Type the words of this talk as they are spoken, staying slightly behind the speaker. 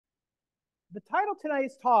the title of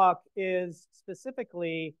tonight's talk is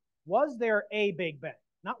specifically, was there a Big Bang?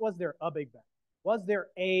 Not was there a Big Bang. Was there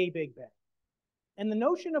a Big Bang? And the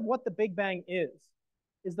notion of what the Big Bang is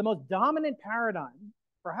the most dominant paradigm,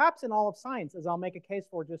 perhaps in all of science, as I'll make a case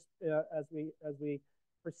for just as we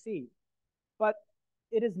proceed. But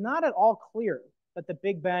it is not at all clear that the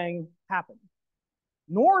Big Bang happened,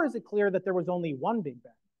 nor is it clear that there was only one Big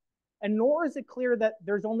Bang, and nor is it clear that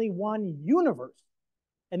there's only one universe.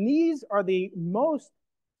 And these are the most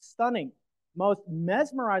stunning, most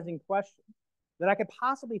mesmerizing questions that I could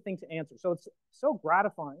possibly think to answer. So it's so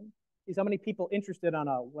gratifying to see so many people interested on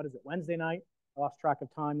a, Wednesday night? I lost track of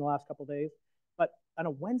time the last couple of days. But on a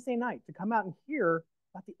Wednesday night to come out and hear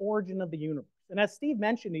about the origin of the universe. And as Steve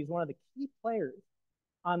mentioned, he's one of the key players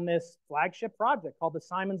on this flagship project called the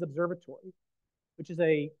Simons Observatory, which is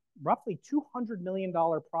a roughly $200 million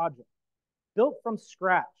project built from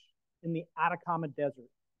scratch in the Atacama Desert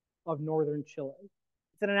of northern Chile.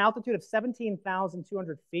 It's at an altitude of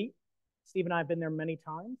 17,200 feet. Steve and I have been there many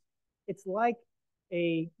times. It's like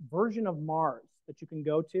a version of Mars that you can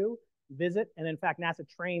go to, visit, and in fact, NASA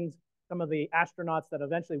trains some of the astronauts that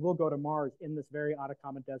eventually will go to Mars in this very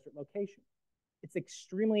Atacama Desert location. It's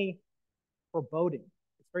extremely foreboding.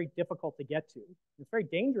 It's very difficult to get to. It's very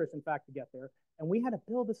dangerous, in fact, to get there. And we had to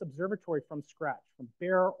build this observatory from scratch, from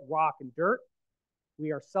bare rock and dirt.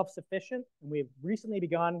 We are self-sufficient, and we have recently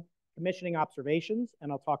begun commissioning observations,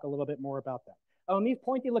 and I'll talk a little bit more about that. Oh, and these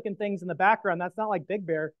pointy-looking things in the background, that's not like Big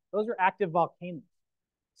Bear. Those are active volcanoes.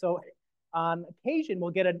 So on occasion,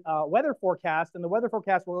 we'll get a weather forecast, and the weather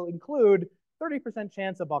forecast will include 30%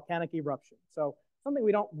 chance of volcanic eruption. So something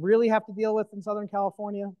we don't really have to deal with in Southern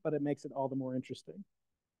California, but it makes it all the more interesting.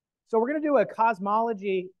 So we're going to do a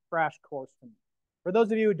cosmology crash course tonight. For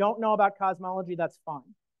those of you who don't know about cosmology, that's fine.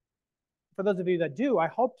 For those of you that do, I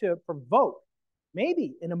hope to provoke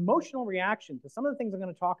maybe an emotional reaction to some of the things I'm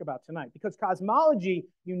going to talk about tonight, because cosmology,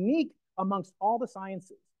 unique amongst all the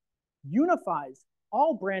sciences, unifies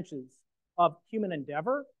all branches of human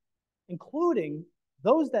endeavor, including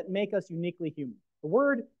those that make us uniquely human. The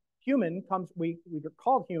word human comes, we are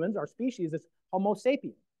called humans, our species is Homo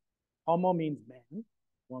sapien. Homo means man,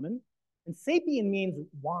 woman, and sapien means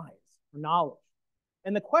wise or knowledge.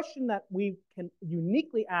 And the question that we can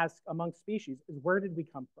uniquely ask among species is, where did we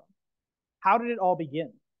come from? How did it all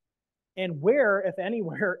begin? And where, if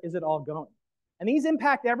anywhere, is it all going? And these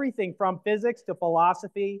impact everything from physics to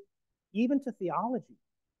philosophy, even to theology.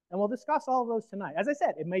 And we'll discuss all of those tonight. As I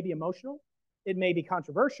said, it may be emotional, it may be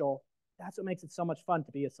controversial. That's what makes it so much fun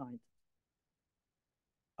to be a scientist.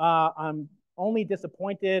 I'm only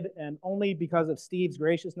disappointed, and only because of Steve's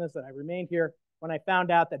graciousness, that I remained here when I found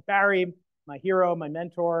out that Barry, my hero, my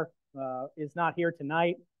mentor, is not here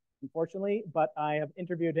tonight, unfortunately, but I have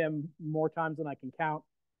interviewed him more times than I can count,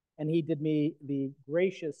 and he did me the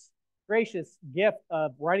gracious gift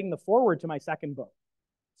of writing the foreword to my second book.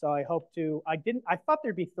 So I hope to, I thought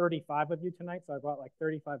there'd be 35 of you tonight, so I brought like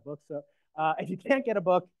 35 books. So if you can't get a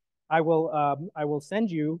book, I will send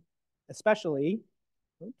you, especially,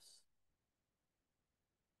 oops.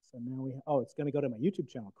 So now it's going to go to my YouTube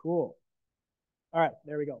channel. Cool. All right,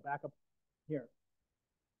 there we go. Back up here.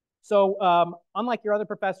 So unlike your other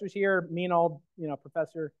professors here, me and old,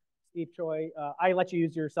 Professor Steve Choi, I let you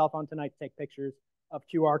use your cell phone tonight to take pictures of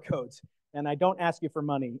QR codes. And I don't ask you for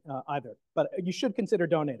money either, but you should consider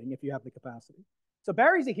donating if you have the capacity. So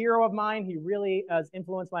Barry's a hero of mine. He really has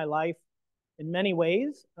influenced my life in many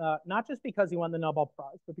ways, not just because he won the Nobel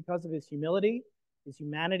Prize, but because of his humility, his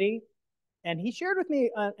humanity. And he shared with me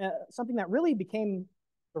something that really became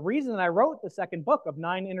the reason that I wrote the second book of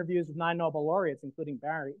 9 interviews with 9 Nobel laureates, including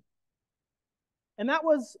Barry. And that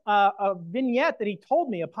was a vignette that he told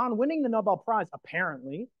me upon winning the Nobel Prize,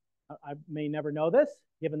 apparently. I may never know this,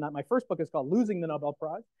 given that my first book is called Losing the Nobel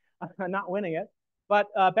Prize, not winning it. But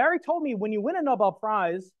Barry told me, when you win a Nobel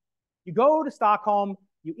Prize, you go to Stockholm,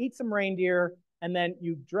 you eat some reindeer, and then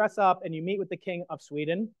you dress up and you meet with the King of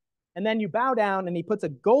Sweden. And then you bow down and he puts a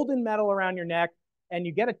golden medal around your neck, and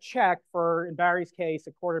you get a check for, in Barry's case,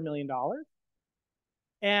 $250,000.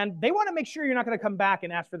 And they want to make sure you're not going to come back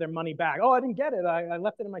and ask for their money back. Oh, I didn't get it. I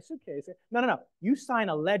left it in my suitcase. No. You sign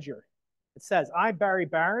a ledger. It says, I, Barry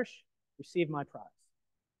Barish, received my prize.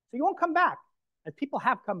 So you won't come back, as people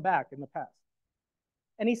have come back in the past.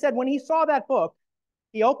 And he said when he saw that book,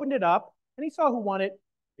 he opened it up and he saw who won it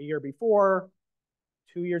a year before,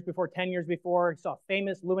 2 years before, 10 years before. He saw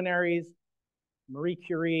famous luminaries, Marie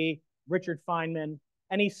Curie, Richard Feynman,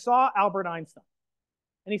 and he saw Albert Einstein.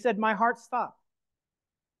 And he said, my heart stopped.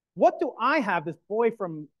 What do I have, this boy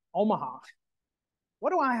from Omaha,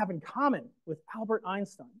 what do I have in common with Albert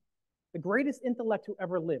Einstein? the greatest intellect who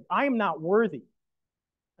ever lived. I am not worthy.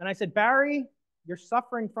 And I said, Barry, you're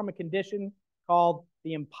suffering from a condition called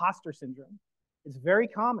the imposter syndrome. It's very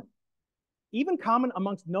common, even common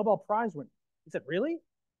amongst Nobel Prize winners. He said, really?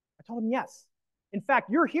 I told him, yes. In fact,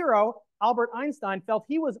 your hero, Albert Einstein, felt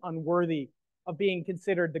he was unworthy of being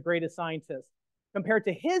considered the greatest scientist compared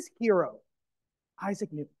to his hero,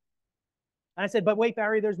 Isaac Newton. And I said, but wait,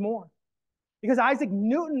 Barry, there's more. Because Isaac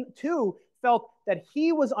Newton, too, felt that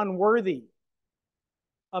he was unworthy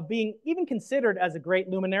of being even considered as a great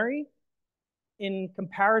luminary in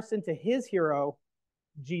comparison to his hero,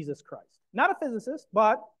 Jesus Christ. Not a physicist,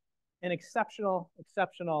 but an exceptional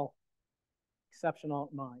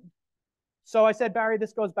mind. So I said, Barry,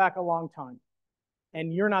 this goes back a long time,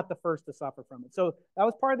 and you're not the first to suffer from it. So that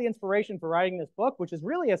was part of the inspiration for writing this book, which is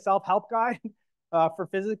really a self-help guide for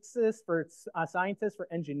physicists, for scientists, for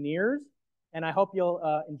engineers. And I hope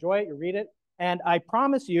you'll enjoy it, you'll read it. And I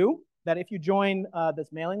promise you that if you join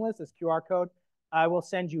this mailing list, this QR code, I will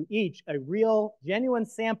send you each a real, genuine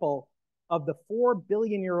sample of the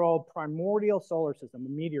 4-billion-year-old primordial solar system, a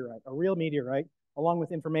meteorite, a real meteorite, along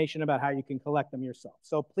with information about how you can collect them yourself.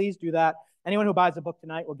 So please do that. Anyone who buys a book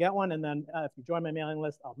tonight will get one. And then if you join my mailing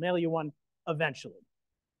list, I'll mail you one eventually.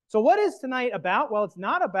 So what is tonight about? Well, it's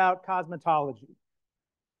not about cosmetology.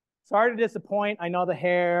 Sorry to disappoint. I know the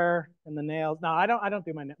hair and the nails. No, I don't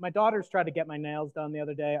do my nails. My daughters tried to get my nails done the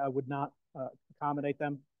other day. I would not accommodate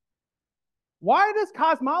them. Why does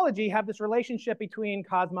cosmology have this relationship between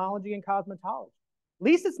cosmology and cosmetology? At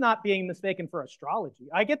least it's not being mistaken for astrology.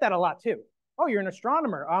 I get that a lot too. Oh, you're an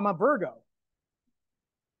astronomer. I'm a Virgo.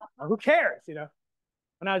 Or who cares, you know?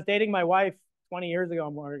 When I was dating my wife 20 years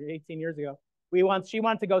ago, or 18 years ago, she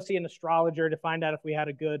wanted to go see an astrologer to find out if we had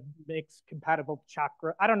a good mixed compatible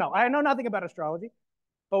chakra. I don't know. I know nothing about astrology.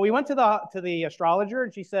 But we went to the astrologer,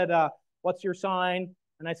 and she said, what's your sign?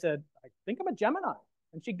 And I said, I think I'm a Gemini.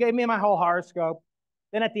 And she gave me my whole horoscope.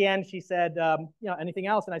 Then at the end, she said, anything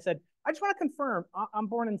else? And I said, I just want to confirm, I'm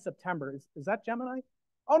born in September. Is that Gemini?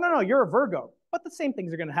 Oh, no, you're a Virgo. But the same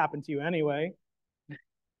things are going to happen to you anyway.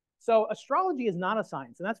 So astrology is not a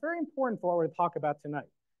science. And that's very important for what we're going to talk about tonight.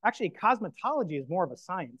 Actually, cosmetology is more of a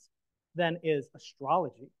science than is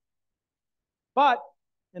astrology. But,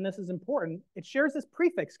 and this is important, it shares this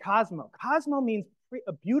prefix, cosmo. Cosmo means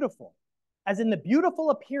beautiful, as in the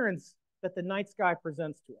beautiful appearance that the night sky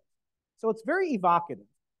presents to us. So it's very evocative,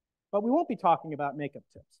 but we won't be talking about makeup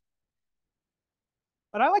tips.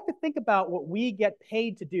 But I like to think about what we get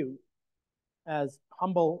paid to do as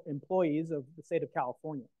humble employees of the state of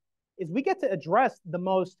California, is we get to address the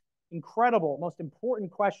most incredible, most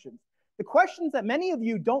important questions. The questions that many of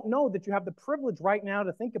you don't know that you have the privilege right now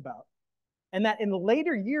to think about. And that in the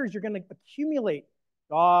later years, you're going to accumulate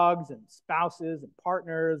dogs and spouses and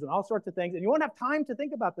partners and all sorts of things. And you won't have time to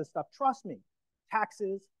think about this stuff. Trust me.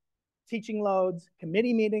 Taxes, teaching loads,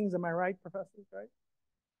 committee meetings. Am I right, professors? Right?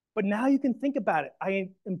 But now you can think about it. I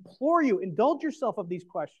implore you, indulge yourself of these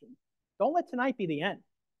questions. Don't let tonight be the end.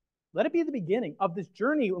 Let it be the beginning of this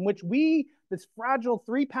journey in which we, this fragile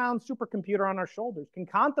 3-pound supercomputer on our shoulders, can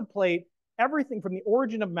contemplate everything from the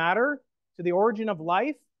origin of matter to the origin of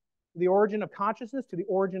life, to the origin of consciousness, to the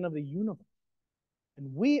origin of the universe.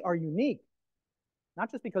 And we are unique, not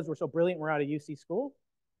just because we're so brilliant we're out of UC school,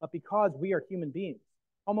 but because we are human beings,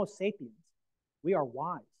 Homo sapiens. We are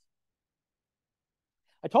wise.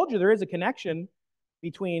 I told you there is a connection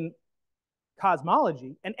between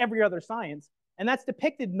cosmology and every other science, and that's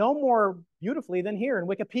depicted no more beautifully than here in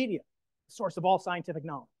Wikipedia, the source of all scientific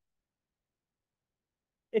knowledge.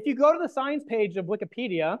 If you go to the science page of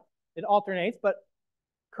Wikipedia, it alternates, but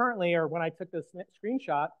currently, or when I took this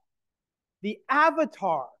screenshot, the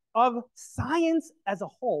avatar of science as a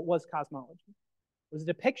whole was cosmology. It was a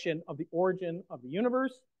depiction of the origin of the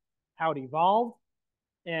universe, how it evolved,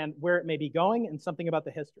 and where it may be going, and something about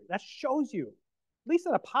the history. That shows you, at least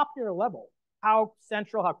at a popular level, how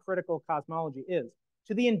central, how critical cosmology is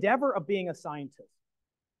to the endeavor of being a scientist.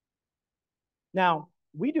 Now,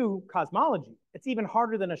 we do cosmology. It's even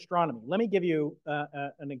harder than astronomy. Let me give you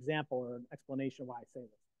an example or an explanation of why I say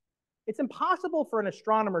this. It's impossible for an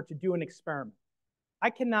astronomer to do an experiment.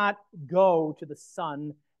 I cannot go to the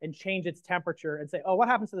sun and change its temperature and say, oh, what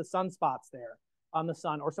happens to the sunspots there on the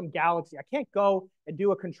sun or some galaxy? I can't go and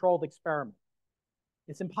do a controlled experiment.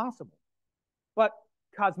 It's impossible. But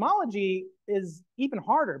cosmology is even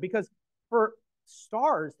harder because for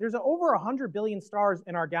stars, there's over 100 billion stars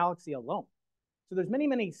in our galaxy alone. So there's many,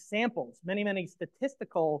 many samples, many, many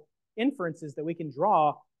statistical inferences that we can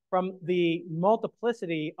draw from the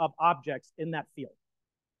multiplicity of objects in that field.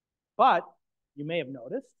 But you may have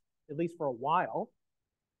noticed, at least for a while,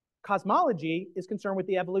 Cosmology is concerned with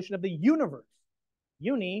the evolution of the universe.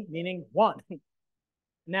 Uni meaning one.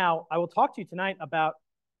 Now, I will talk to you tonight about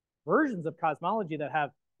versions of cosmology that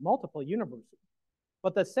have multiple universes,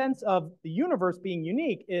 but the sense of the universe being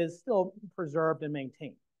unique is still preserved and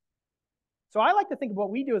maintained. So I like to think of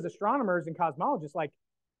what we do as astronomers and cosmologists like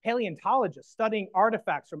paleontologists studying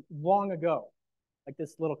artifacts from long ago, like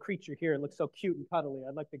this little creature here. It looks so cute and cuddly.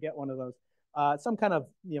 I'd like to get one of those. Some kind of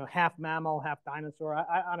half mammal, half dinosaur.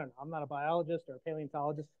 I don't know. I'm not a biologist or a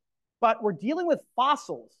paleontologist, but we're dealing with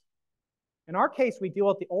fossils. In our case, we deal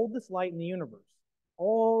with the oldest light in the universe,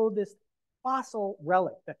 oldest fossil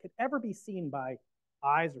relic that could ever be seen by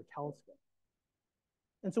eyes or telescope.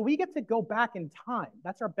 And so we get to go back in time.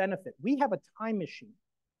 That's our benefit. We have a time machine,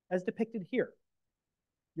 as depicted here.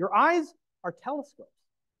 Your eyes are telescopes.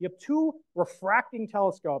 You have two refracting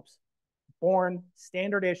telescopes, born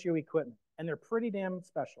standard issue equipment, and they're pretty damn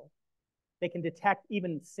special. They can detect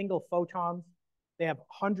even single photons. They have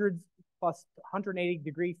hundreds plus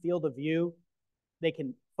 180-degree field of view. They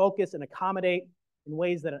can focus and accommodate in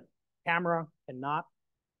ways that a camera cannot,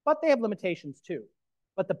 but they have limitations too.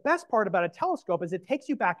 But the best part about a telescope is it takes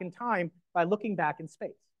you back in time by looking back in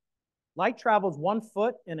space. Light travels 1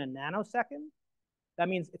 foot in a nanosecond. That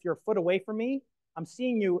means if you're a foot away from me, I'm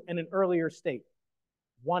seeing you in an earlier state,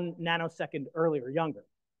 1 nanosecond earlier, younger.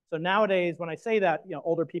 So nowadays, when I say that,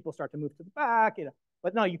 older people start to move to the back,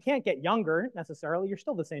 but no, you can't get younger necessarily. You're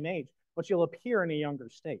still the same age, but you'll appear in a younger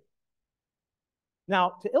state.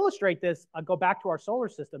 Now, to illustrate this, I'll go back to our solar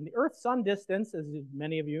system. The Earth-Sun distance, as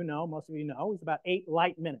many of you know, most of you know, is about 8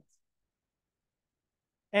 light minutes.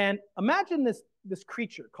 And imagine this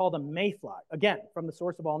creature called a mayfly, again, from the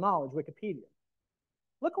source of all knowledge, Wikipedia.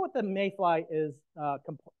 Look at what the mayfly is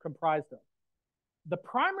comprised of. The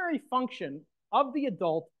primary function of the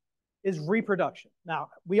adult is reproduction. Now,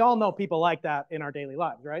 we all know people like that in our daily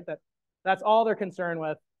lives, right? That's all they're concerned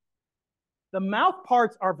with. The mouth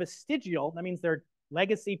parts are vestigial. That means they're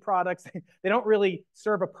legacy products. They don't really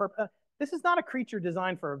serve a purpose. This is not a creature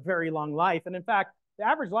designed for a very long life. And in fact, the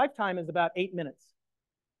average lifetime is about 8 minutes.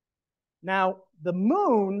 Now, the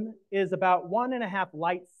moon is about 1.5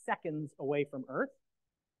 light seconds away from Earth.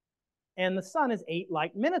 And the sun is 8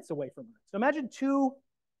 light minutes away from Earth. So imagine two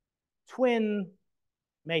twin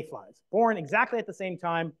mayflies born exactly at the same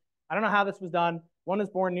time. I don't know how this was done. One is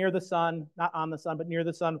born near the sun, not on the sun, but near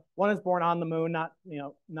the sun. One is born on the moon,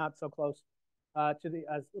 not so close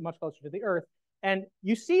as much closer to the Earth. And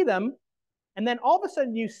you see them, and then all of a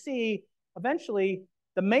sudden you see eventually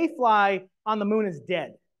the mayfly on the moon is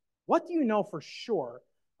dead. What do you know for sure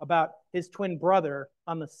about his twin brother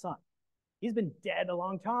on the sun? He's been dead a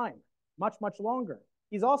long time, much, much longer.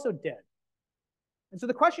 He's also dead. And so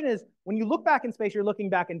the question is, when you look back in space, you're looking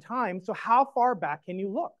back in time. So how far back can you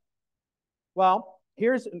look? Well,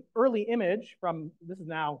 here's an early image from, this is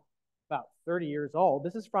now about 30 years old.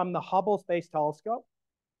 This is from the Hubble Space Telescope.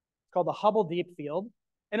 It's called the Hubble Deep Field.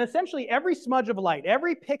 And essentially every smudge of light,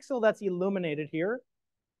 every pixel that's illuminated here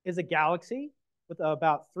is a galaxy, with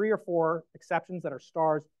about 3 or 4 exceptions that are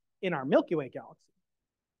stars in our Milky Way galaxy.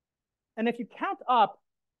 And if you count up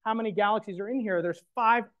how many galaxies are in here, there's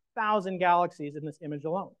 5,000 galaxies in this image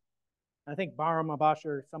alone. I think Bahram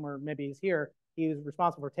Abashir, somewhere maybe he's here, he was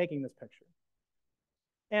responsible for taking this picture.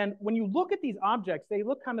 And when you look at these objects, they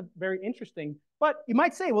look kind of very interesting, but you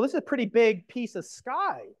might say, well, this is a pretty big piece of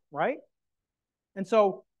sky, right? And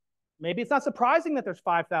so maybe it's not surprising that there's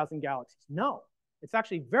 5,000 galaxies. No, it's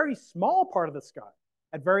actually a very small part of the sky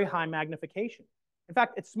at very high magnification. In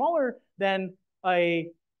fact, it's smaller than a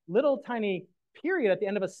little tiny period at the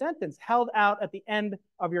end of a sentence held out at the end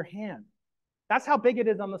of your hand. That's how big it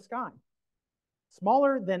is on the sky.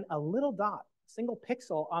 Smaller than a little dot, a single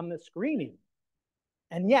pixel on the screen even.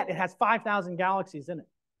 And yet it has 5,000 galaxies in it.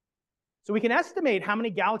 So we can estimate how many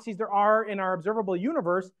galaxies there are in our observable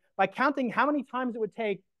universe by counting how many times it would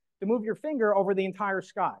take to move your finger over the entire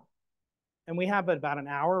sky. And we have about an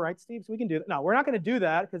hour, right, Steve? So we can do that. No, we're not going to do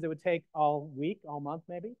that because it would take all week, all month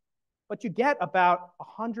maybe. But you get about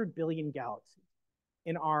 100 billion galaxies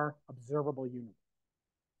in our observable universe.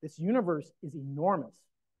 This universe is enormous.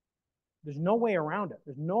 There's no way around it.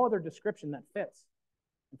 There's no other description that fits.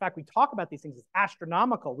 In fact, we talk about these things as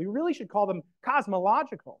astronomical. We really should call them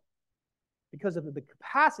cosmological because of the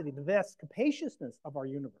capacity, the vast capaciousness of our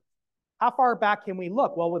universe. How far back can we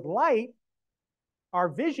look? Well, with light, our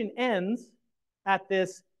vision ends at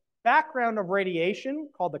this background of radiation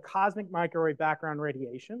called the cosmic microwave background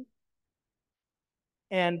radiation.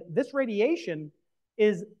 And this radiation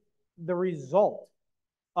is the result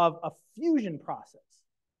of a fusion process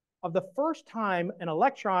of the first time an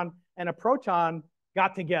electron and a proton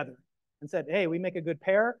got together. and said, hey, we make a good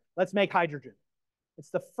pair, let's make hydrogen.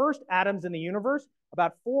 It's the first atoms in the universe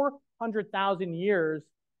about 400,000 years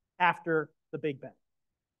after the Big Bang.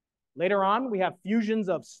 Later on, we have fusions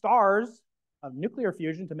of stars, of nuclear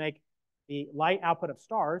fusion to make the light output of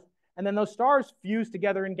stars, and then those stars fuse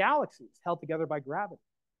together in galaxies, held together by gravity.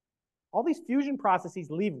 All these fusion processes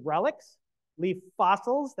leave relics, leave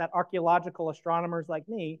fossils that archaeological astronomers like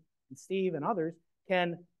me and Steve and others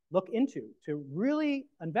can look into to really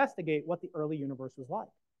investigate what the early universe was like.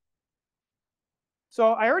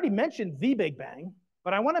 So I already mentioned the Big Bang,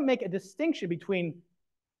 but I want to make a distinction between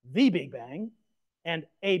the Big Bang and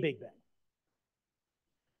a Big Bang.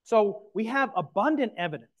 So we have abundant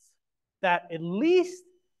evidence that at least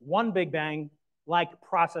one Big Bang-like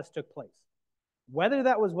process took place. Whether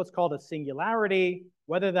that was what's called a singularity,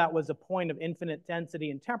 whether that was a point of infinite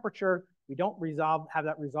density and temperature, we don't have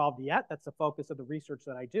that resolved yet. That's the focus of the research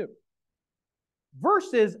that I do.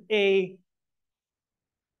 Versus a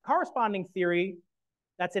corresponding theory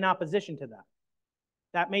that's in opposition to that.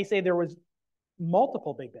 That may say there was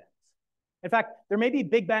multiple Big Bangs. In fact, there may be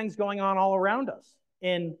Big Bangs going on all around us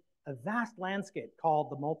in a vast landscape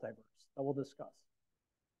called the multiverse that we'll discuss.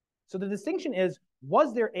 So the distinction is,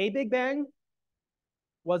 was there a Big Bang?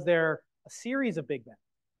 Was there a series of Big Bangs?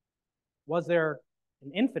 Was there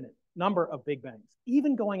an infinite number of Big Bangs,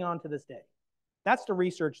 even going on to this day? That's the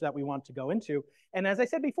research that we want to go into. And as I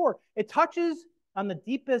said before, it touches on the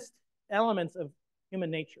deepest elements of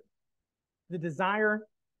human nature. The desire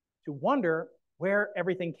to wonder where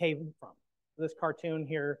everything came from. This cartoon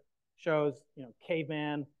here shows,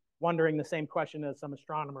 caveman wondering the same question as some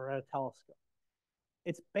astronomer at a telescope.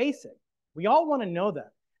 It's basic. We all want to know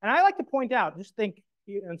that. And I like to point out, just think,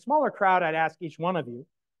 in a smaller crowd, I'd ask each one of you,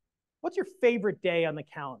 what's your favorite day on the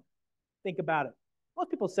calendar? Think about it. Most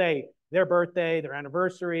people say their birthday, their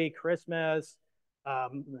anniversary, Christmas,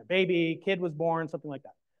 their baby, kid was born, something like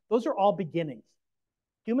that. Those are all beginnings.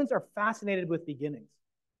 Humans are fascinated with beginnings.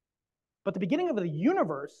 But the beginning of the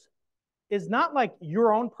universe is not like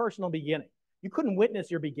your own personal beginning. You couldn't witness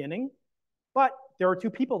your beginning, but there are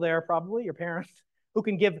two people there, probably your parents, who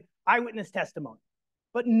can give eyewitness testimony.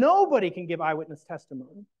 But nobody can give eyewitness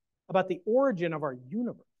testimony about the origin of our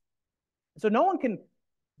universe. So no one can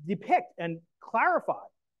depict and clarify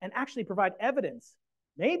and actually provide evidence,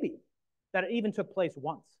 maybe, that it even took place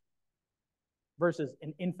once versus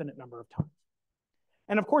an infinite number of times.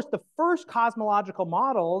 And of course, the first cosmological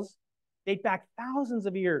models date back thousands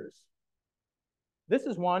of years. This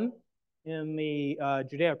is one in the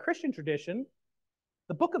Judeo-Christian tradition.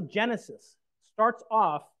 The book of Genesis starts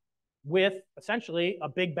off with essentially a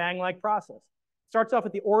Big Bang-like process. It starts off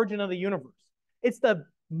with the origin of the universe. It's the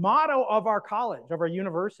motto of our college, of our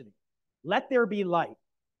university. Let there be light,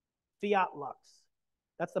 fiat lux.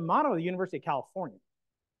 That's the motto of the University of California.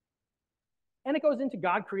 And it goes into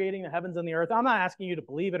God creating the heavens and the earth. I'm not asking you to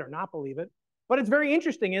believe it or not believe it, but it's very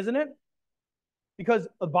interesting, isn't it? Because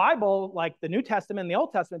the Bible, like the New Testament and the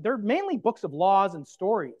Old Testament, they're mainly books of laws and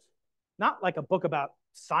stories, not like a book about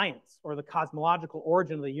science or the cosmological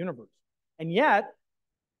origin of the universe. And yet,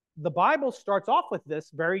 the Bible starts off with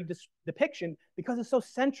this very depiction because it's so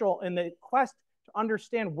central in the quest to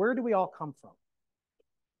understand where do we all come from.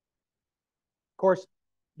 Of course,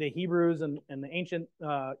 the Hebrews and the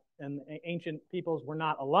ancient peoples were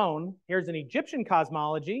not alone. Here's an Egyptian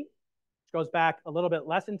cosmology, which goes back a little bit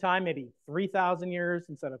less in time, maybe 3,000 years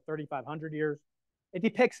instead of 3,500 years. It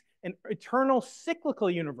depicts an eternal cyclical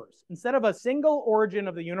universe. Instead of a single origin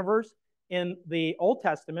of the universe in the Old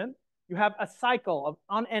Testament, you have a cycle of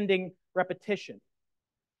unending repetition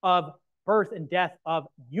of birth and death of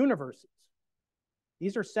universes.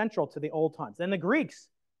 These are central to the old times. Then the Greeks,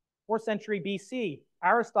 4th century BC,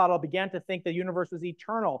 Aristotle began to think the universe was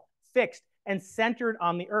eternal, fixed, and centered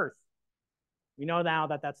on the earth. We know now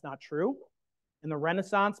that that's not true. In the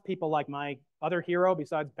Renaissance, people like my other hero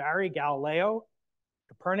besides Barry, Galileo,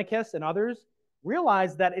 Copernicus, and others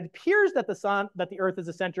realized that it appears that the earth is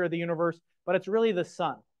the center of the universe, but it's really the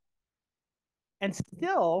sun. And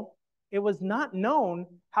still, it was not known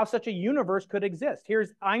how such a universe could exist.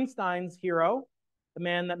 Here's Einstein's hero, the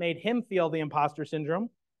man that made him feel the imposter syndrome,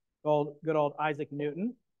 good old Isaac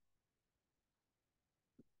Newton.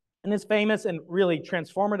 In his famous and really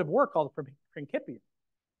transformative work called Principia,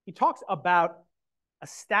 he talks about a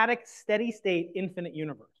static, steady state, infinite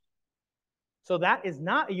universe. So that is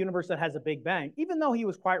not a universe that has a Big Bang, even though he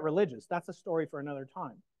was quite religious. That's a story for another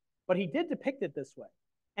time. But he did depict it this way.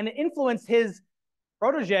 And it influenced his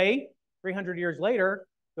protege 300 years later,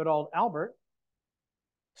 good old Albert,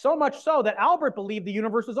 so much so that Albert believed the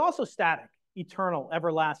universe was also static, eternal,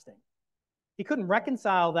 everlasting. He couldn't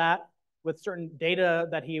reconcile that with certain data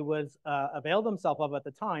that he was availed himself of at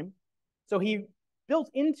the time. So he built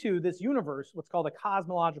into this universe what's called a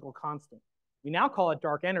cosmological constant. We now call it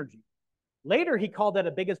dark energy. Later, he called that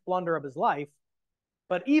a biggest blunder of his life.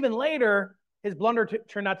 But even later, his blunder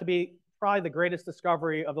turned out to be probably the greatest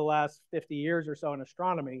discovery of the last 50 years or so in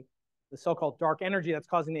astronomy, the so-called dark energy that's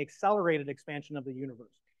causing the accelerated expansion of the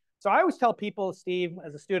universe. So I always tell people, Steve,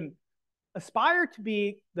 as a student, aspire to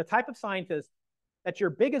be the type of scientist that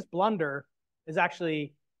your biggest blunder is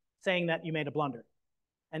actually saying that you made a blunder.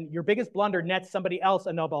 And your biggest blunder nets somebody else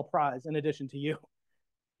a Nobel Prize in addition to you.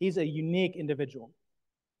 He's a unique individual.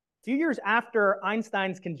 A few years after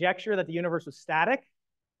Einstein's conjecture that the universe was static,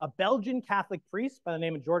 a Belgian Catholic priest by the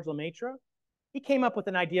name of George Lemaitre, he came up with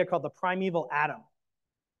an idea called the primeval atom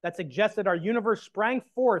that suggested our universe sprang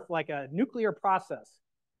forth like a nuclear process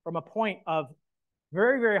from a point of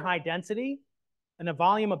very, very high density and a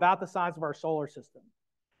volume about the size of our solar system.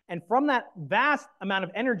 And from that vast amount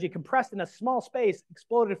of energy compressed in a small space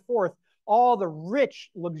exploded forth all the rich,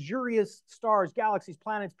 luxurious stars, galaxies,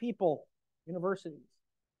 planets, people, universities.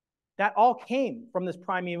 That all came from this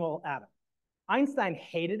primeval atom. Einstein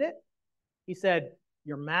hated it. He said,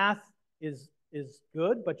 your math is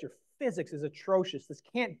good, but your physics is atrocious. This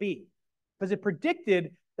can't be. Because it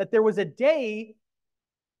predicted that there was a day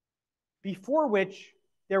before which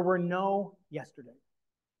there were no yesterday.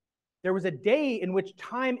 There was a day in which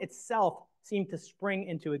time itself seemed to spring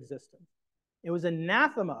into existence. It was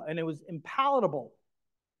anathema and it was impalatable.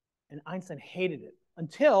 And Einstein hated it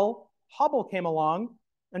until Hubble came along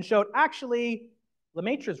and showed actually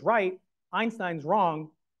Lemaitre's right, Einstein's wrong.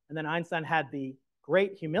 And then Einstein had the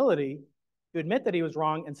great humility to admit that he was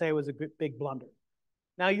wrong and say it was a big blunder.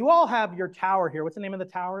 Now, you all have your tower here. What's the name of the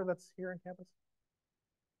tower that's here on campus?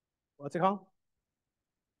 What's it called?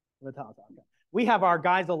 The tower. Okay. We have our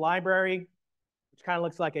Geisel Library, which kind of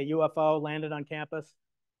looks like a UFO landed on campus.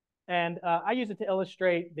 And I use it to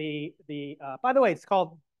illustrate by the way, it's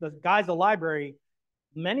called the Geisel Library.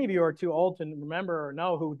 Many of you are too old to remember or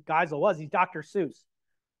know who Geisel was. He's Dr. Seuss.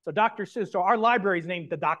 So Dr. Seuss, so our library is named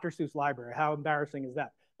the Dr. Seuss Library. How embarrassing is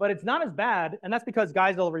that? But it's not as bad, and that's because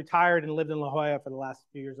Geisel retired and lived in La Jolla for the last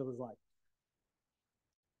few years of his life.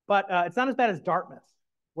 But it's not as bad as Dartmouth,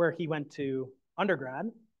 where he went to undergrad.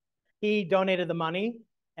 He donated the money,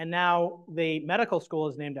 and now the medical school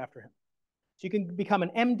is named after him. So you can become an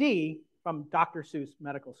MD from Dr. Seuss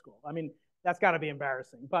Medical School. I mean, that's got to be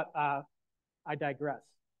embarrassing, but I digress.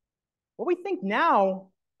 What we think now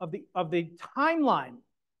of the timeline,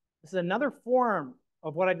 this is another form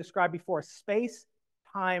of what I described before, a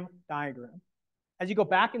space-time diagram. As you go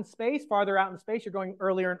back in space, farther out in space, you're going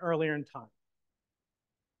earlier and earlier in time.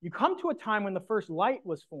 You come to a time when the first light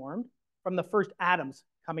was formed from the first atoms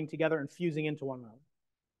coming together and fusing into one another.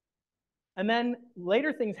 And then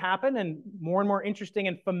later things happen and more interesting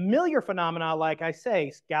and familiar phenomena, like I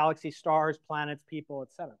say, galaxies, stars, planets, people,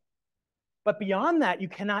 etc. But beyond that, you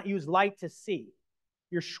cannot use light to see.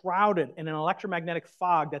 You're shrouded in an electromagnetic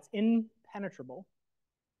fog that's impenetrable.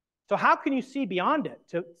 So how can you see beyond it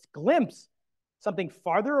to glimpse something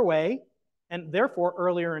farther away and therefore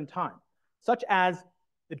earlier in time, such as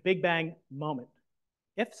the Big Bang moment,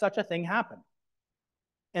 if such a thing happened?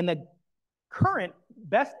 And the current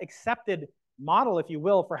best accepted model, if you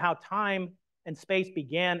will, for how time and space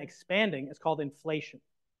began expanding is called inflation.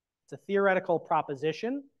 It's a theoretical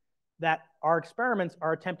proposition that our experiments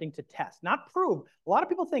are attempting to test, not prove. A lot of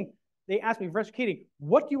people think, they ask me, Professor Keating,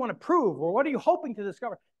 what do you want to prove or what are you hoping to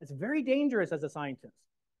discover? It's very dangerous as a scientist.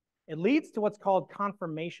 It leads to what's called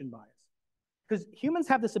confirmation bias. Because humans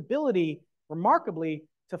have this ability, remarkably,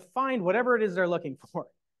 to find whatever it is they're looking for.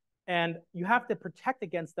 And you have to protect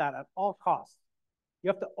against that at all costs. You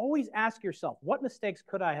have to always ask yourself, what mistakes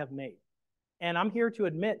could I have made? And I'm here to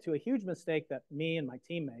admit to a huge mistake that me and my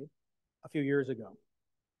team made a few years ago.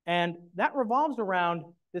 And that revolves around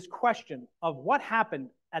this question of what happened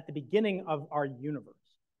at the beginning of our universe,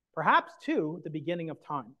 perhaps too, the beginning of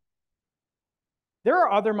time. There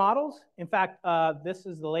are other models. In fact, this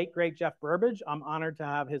is the late, great Jeff Burbidge. I'm honored to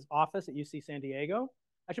have his office at UC San Diego.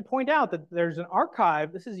 I should point out that there's an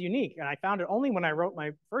archive. This is unique, and I found it only when I wrote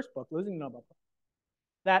my first book, Losing the Nobel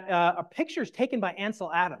Prize, that are pictures taken by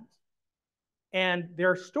Ansel Adams. And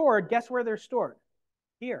they're stored, guess where they're stored?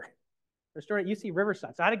 Here. They're stored at UC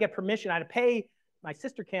Riverside. So I had to get permission. I had to pay my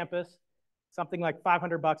sister campus something like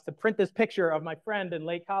 $500 to print this picture of my friend and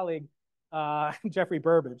late colleague, Jeffrey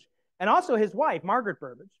Burbidge. And also his wife, Margaret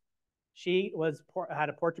Burbidge. She had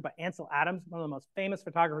a portrait by Ansel Adams, one of the most famous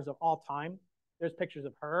photographers of all time. There's pictures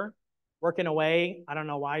of her working away. I don't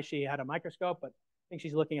know why she had a microscope, but I think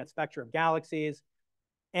she's looking at spectra of galaxies.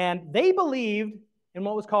 And they believed in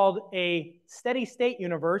what was called a steady state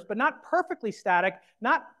universe, but not perfectly static,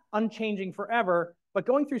 not unchanging forever, but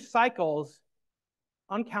going through cycles,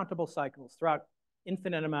 uncountable cycles throughout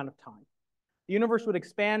infinite amount of time. The universe would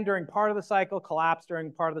expand during part of the cycle, collapse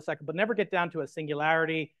during part of the cycle, but never get down to a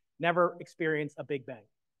singularity, never experience a Big Bang.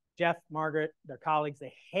 Jeff, Margaret, their colleagues,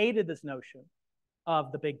 they hated this notion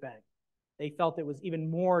of the Big Bang. They felt it was even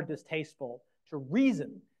more distasteful to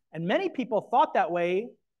reason. And many people thought that way,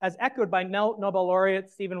 as echoed by Nobel laureate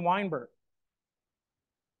Steven Weinberg.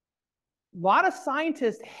 A lot of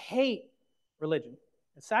scientists hate religion.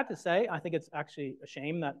 It's sad to say. I think it's actually a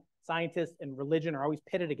shame that scientists and religion are always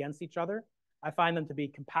pitted against each other. I find them to be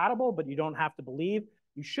compatible, but you don't have to believe.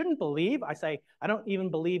 You shouldn't believe. I say, I don't even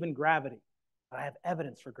believe in gravity, but I have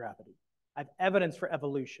evidence for gravity. I have evidence for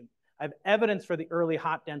evolution. I have evidence for the early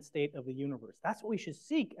hot, dense state of the universe. That's what we should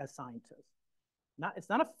seek as scientists. It's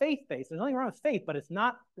not a faith-based. There's nothing wrong with faith, but it's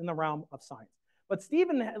not in the realm of science. But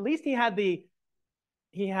Stephen, at least he had the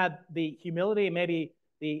humility and maybe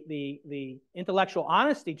the intellectual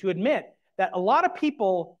honesty to admit that a lot of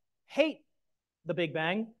people hate the Big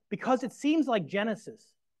Bang because it seems like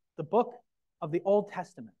Genesis, the book of the Old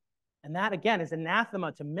Testament. And that, again, is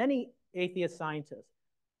anathema to many atheist scientists.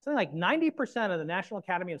 Something like 90% of the National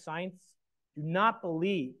Academy of Science do not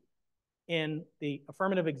believe in the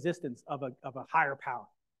affirmative existence of a higher power.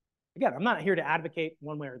 Again, I'm not here to advocate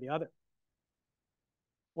one way or the other.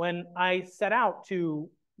 When I set out to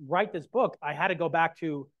write this book, I had to go back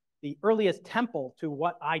to the earliest temple to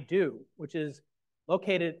what I do, which is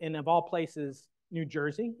located in, of all places, New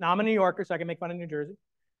Jersey. Now, I'm a New Yorker, so I can make fun of New Jersey.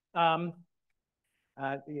 They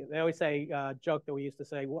always say, joke that we used to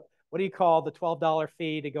say, what do you call the $12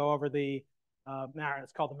 fee to go over the,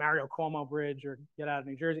 it's called the Mario Cuomo Bridge or get out of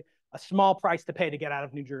New Jersey? A small price to pay to get out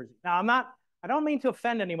of New Jersey. Now, I don't mean to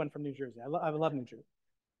offend anyone from New Jersey. I love New Jersey.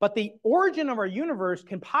 But the origin of our universe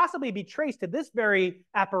can possibly be traced to this very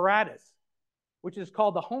apparatus, which is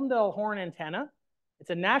called the Holmdel Horn Antenna.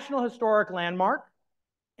 It's a National Historic Landmark,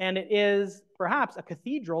 and it is perhaps a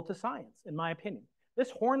cathedral to science, in my opinion. This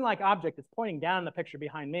horn-like object is pointing down in the picture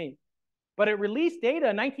behind me, but it released data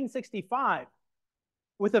in 1965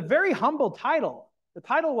 with a very humble title. The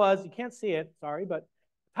title was, you can't see it, sorry, but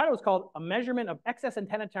the title was called A Measurement of Excess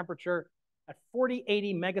Antenna Temperature at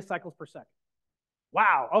 4080 Megacycles per second.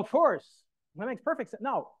 Wow, of course, that makes perfect sense.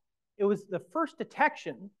 No, it was the first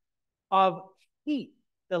detection of heat,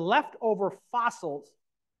 the leftover fossils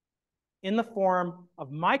in the form of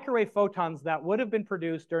microwave photons that would have been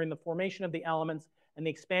produced during the formation of the elements and the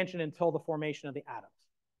expansion until the formation of the atoms.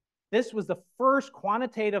 This was the first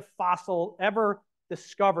quantitative fossil ever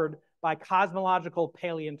discovered by cosmological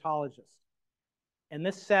paleontologists. And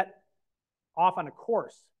this set off on a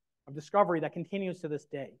course of discovery that continues to this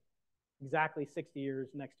day, exactly 60 years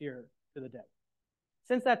next year to the day.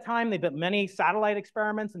 Since that time, they've built many satellite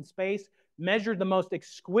experiments in space, measured the most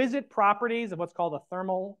exquisite properties of what's called a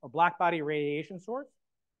thermal or black body radiation source.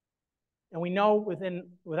 And we know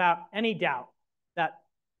without any doubt that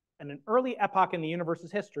in an early epoch in the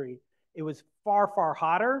universe's history, it was far, far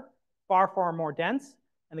hotter, far, far more dense,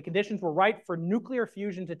 and the conditions were right for nuclear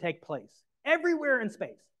fusion to take place everywhere in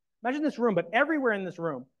space. Imagine this room, but everywhere in this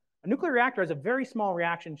room. A nuclear reactor has a very small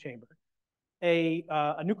reaction chamber. A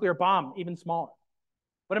nuclear bomb, even smaller.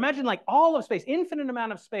 But imagine like all of space, infinite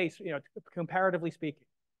amount of space, comparatively speaking.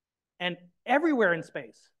 And everywhere in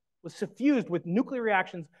space was suffused with nuclear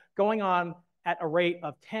reactions going on at a rate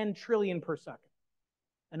of 10 trillion per second.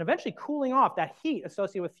 And eventually cooling off, that heat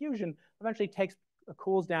associated with fusion eventually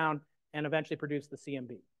cools down and eventually produces the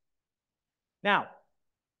CMB. Now,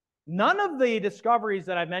 none of the discoveries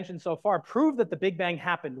that I've mentioned so far prove that the Big Bang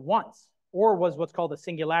happened once or was what's called a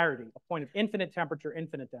singularity, a point of infinite temperature,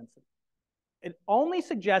 infinite density. It only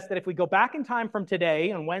suggests that if we go back in time from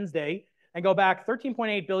today on Wednesday and go back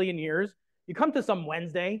 13.8 billion years, you come to some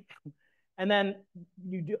Wednesday, and then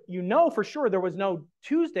you know for sure there was no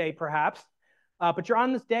Tuesday perhaps, but you're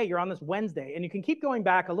on this day, you're on this Wednesday, and you can keep going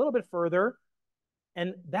back a little bit further,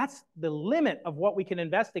 and that's the limit of what we can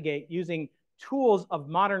investigate using tools of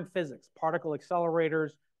modern physics, particle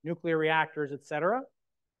accelerators, nuclear reactors, etc.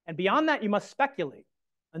 And beyond that, you must speculate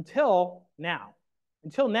until now.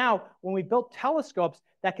 Until now, when we built telescopes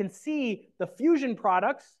that can see the fusion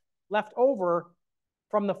products left over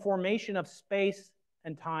from the formation of space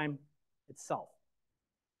and time itself.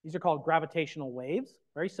 These are called gravitational waves,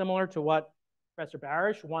 very similar to what Professor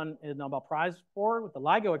Barish won a Nobel Prize for with the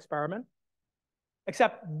LIGO experiment,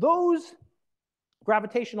 except those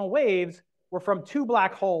gravitational waves were from two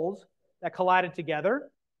black holes that collided together,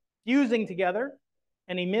 fusing together,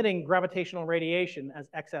 and emitting gravitational radiation as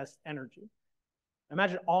excess energy.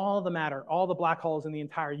 Imagine all the matter, all the black holes in the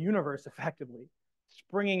entire universe effectively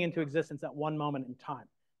springing into existence at one moment in time.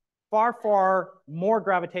 Far, far more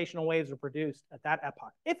gravitational waves were produced at that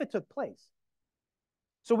epoch, if it took place.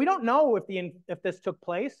 So we don't know if this took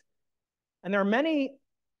place. And there are many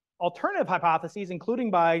alternative hypotheses,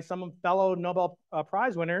 including by some fellow Nobel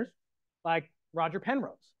Prize winners like Roger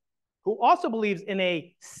Penrose, who also believes in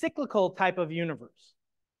a cyclical type of universe.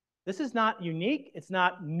 This is not unique. It's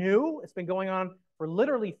not new. It's been going on for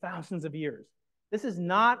literally thousands of years. This is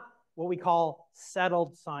not what we call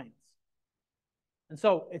settled science. And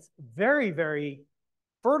so it's very, very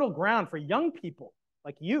fertile ground for young people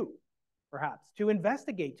like you, perhaps, to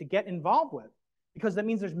investigate, to get involved with, because that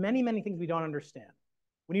means there's many, many things we don't understand.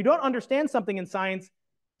 When you don't understand something in science,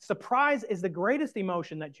 surprise is the greatest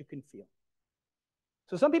emotion that you can feel.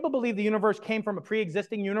 So some people believe the universe came from a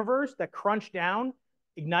pre-existing universe that crunched down,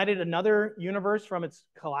 ignited another universe from its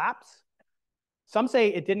collapse. Some say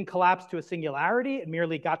it didn't collapse to a singularity. It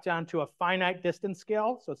merely got down to a finite distance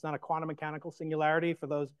scale. So it's not a quantum mechanical singularity for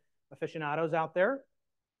those aficionados out there.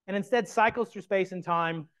 And instead cycles through space and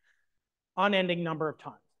time unending number of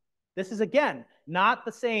times. This is, again, not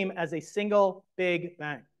the same as a single Big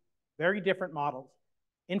Bang. Very different models.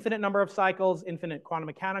 Infinite number of cycles, infinite quantum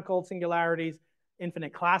mechanical singularities,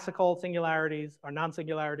 infinite classical singularities or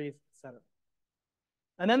non-singularities, etc.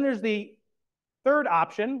 And then there's the third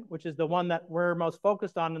option, which is the one that we're most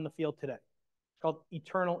focused on in the field today. It's called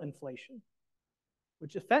eternal inflation,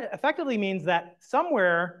 which effectively means that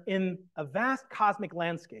somewhere in a vast cosmic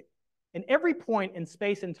landscape, in every point in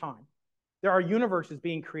space and time, there are universes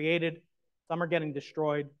being created. Some are getting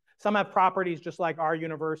destroyed. Some have properties just like our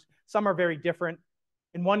universe. Some are very different.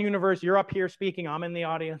 In one universe, you're up here speaking, I'm in the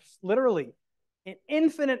audience. Literally, an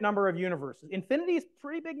infinite number of universes. Infinity is a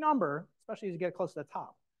pretty big number, especially as you get close to the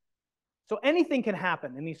top. So anything can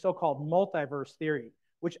happen in the so-called multiverse theory,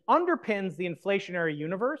 which underpins the inflationary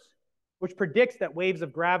universe, which predicts that waves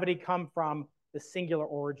of gravity come from the singular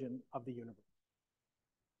origin of the universe.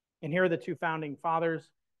 And here are the two founding fathers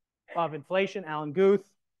of inflation, Alan Guth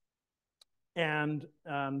and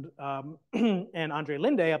Andre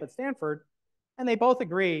Linde up at Stanford, and they both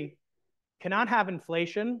agree, cannot have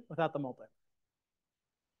inflation without the multiverse.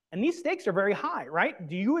 And these stakes are very high, right?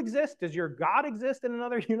 Do you exist? Does your God exist in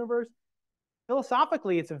another universe?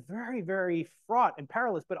 Philosophically, it's a very, very fraught and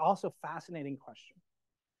perilous, but also fascinating question.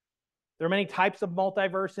 There are many types of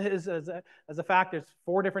multiverses. As a fact, there's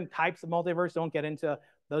 4 different types of multiverse. Don't get into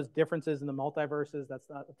those differences in the multiverses. That's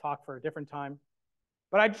a talk for a different time.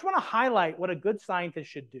 But I just want to highlight what a good scientist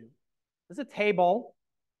should do. This is a table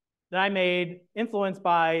that I made, influenced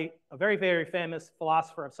by a very, very famous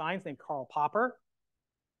philosopher of science named Karl Popper.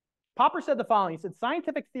 Popper said the following. He said,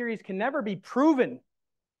 scientific theories can never be proven.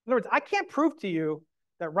 In other words, I can't prove to you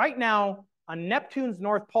that right now on Neptune's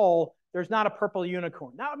North Pole, there's not a purple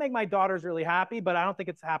unicorn. That would make my daughters really happy, but I don't think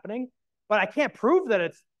it's happening. But I can't prove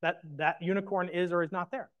that that unicorn is or is not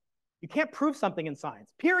there. You can't prove something in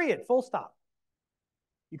science, period, full stop.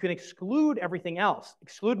 You can exclude everything else.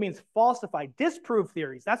 Exclude means falsify, disprove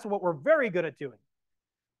theories. That's what we're very good at doing.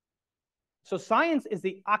 So science is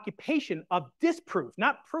the occupation of disproof,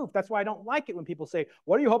 not proof. That's why I don't like it when people say,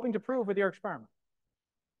 what are you hoping to prove with your experiment?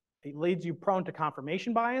 It leads you prone to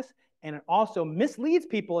confirmation bias, and it also misleads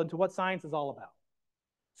people into what science is all about.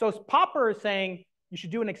 So Popper is saying you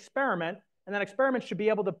should do an experiment, and that experiment should be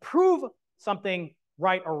able to prove something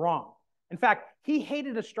right or wrong. In fact, he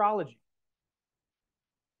hated astrology.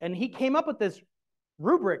 And he came up with this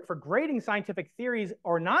rubric for grading scientific theories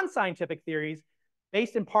or non-scientific theories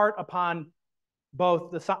based in part upon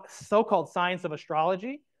both the so-called science of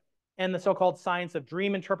astrology and the so-called science of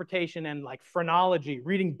dream interpretation and like phrenology,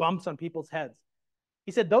 reading bumps on people's heads.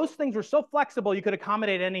 He said those things were so flexible you could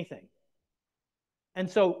accommodate anything. And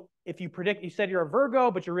so if you predict, you said you're a Virgo,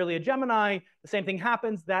 but you're really a Gemini, the same thing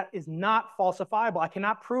happens. That is not falsifiable. I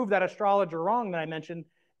cannot prove that astrologer wrong that I mentioned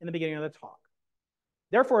in the beginning of the talk.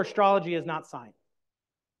 Therefore, astrology is not science.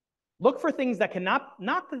 Look for things that cannot,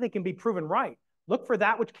 not that they can be proven right. Look for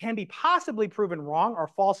that which can be possibly proven wrong or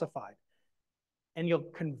falsified. And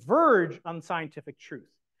you'll converge on scientific truth.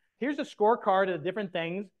 Here's a scorecard of the different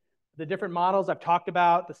things, the different models I've talked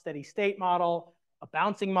about, the steady state model, a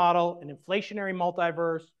bouncing model, an inflationary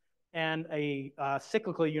multiverse, and a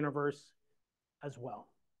cyclical universe as well.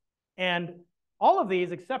 And all of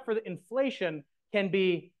these, except for the inflation, can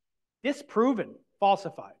be disproven,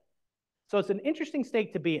 falsified. So it's an interesting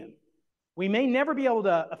state to be in. We may never be able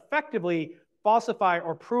to effectively falsify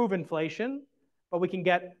or prove inflation, but we can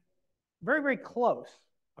get very, very close,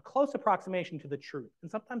 a close approximation to the truth.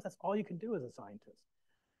 And sometimes that's all you can do as a scientist.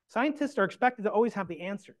 Scientists are expected to always have the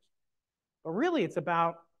answers. But really, it's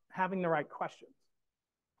about having the right questions.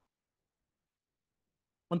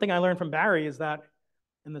 One thing I learned from Barry is that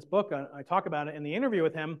in this book, I talk about it in the interview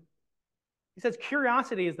with him, he says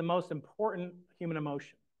curiosity is the most important human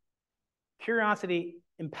emotion. Curiosity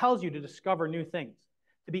impels you to discover new things,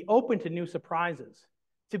 to be open to new surprises,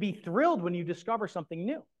 to be thrilled when you discover something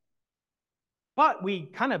new. But we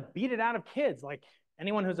kind of beat it out of kids. Like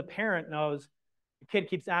anyone who's a parent knows, the kid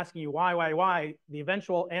keeps asking you why. The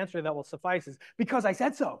eventual answer that will suffice is because I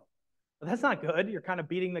said so. But that's not good. You're kind of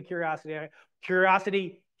beating the curiosity.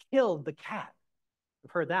 Curiosity killed the cat.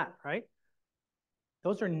 We've heard that, right?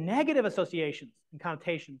 Those are negative associations and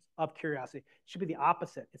connotations of curiosity. It should be the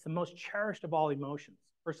opposite. It's the most cherished of all emotions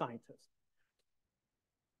for scientists.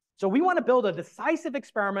 So we want to build a decisive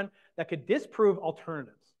experiment that could disprove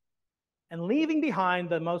alternatives and leaving behind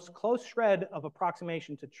the most close shred of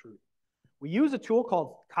approximation to truth. We use a tool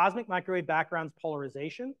called cosmic microwave background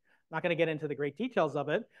polarization. I'm not going to get into the great details of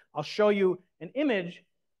it. I'll show you an image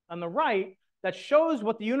on the right that shows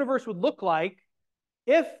what the universe would look like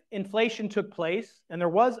if inflation took place and there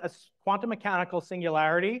was a quantum mechanical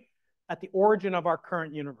singularity at the origin of our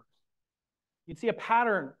current universe. You'd see a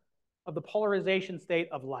pattern of the polarization state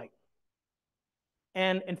of light.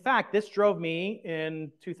 And in fact, this drove me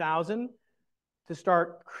in 2000 to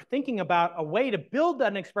start thinking about a way to build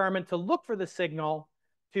an experiment to look for the signal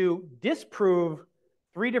to disprove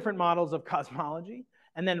 3 different models of cosmology.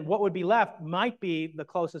 And then what would be left might be the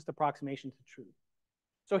closest approximation to truth.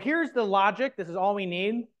 So here's the logic. This is all we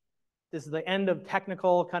need. This is the end of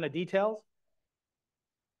technical kind of details.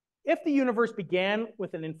 If the universe began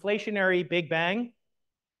with an inflationary Big Bang,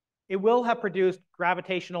 it will have produced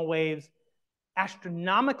gravitational waves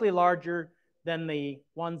astronomically larger than the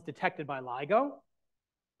ones detected by LIGO,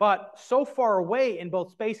 but so far away in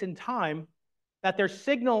both space and time that their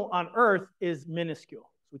signal on Earth is minuscule.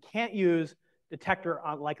 So we can't use a detector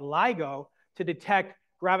like LIGO to detect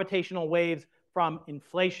gravitational waves from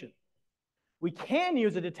inflation. We can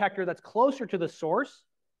use a detector that's closer to the source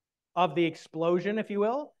of the explosion, if you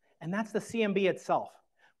will, and that's the CMB itself.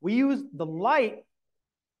 We use the light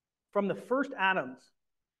from the first atoms.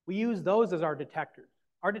 We use those as our detectors.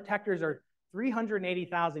 Our detectors are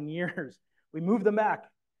 380,000 years. We move them back.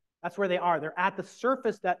 That's where they are. They're at the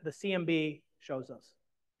surface that the CMB shows us.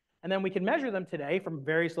 And then we can measure them today from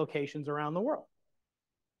various locations around the world.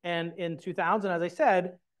 And in 2000, as I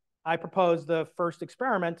said, I proposed the first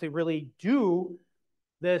experiment to really do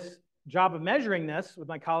this job of measuring this with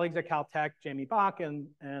my colleagues at Caltech, Jamie Bach and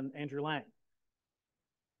Andrew Lang.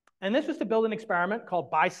 And this was to build an experiment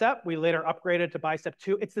called BICEP. We later upgraded to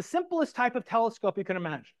BICEP2. It's the simplest type of telescope you can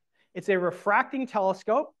imagine. It's a refracting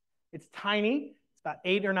telescope. It's tiny. It's about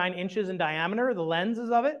 8 or 9 inches in diameter, the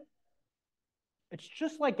lenses of it. It's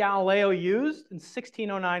just like Galileo used in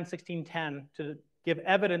 1609, 1610 to give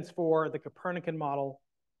evidence for the Copernican model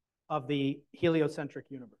of the heliocentric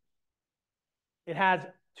universe. It has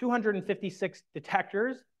 256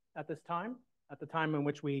 detectors at this time, at the time in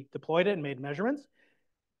which we deployed it and made measurements.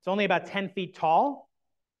 It's only about 10 feet tall.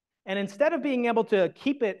 And instead of being able to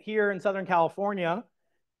keep it here in Southern California,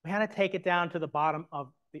 we had to take it down to the bottom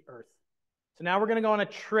of the Earth. So now we're going to go on a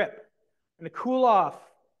trip and to cool off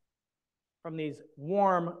from these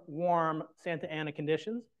warm Santa Ana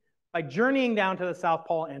conditions by journeying down to the South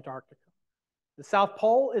Pole, Antarctica. The South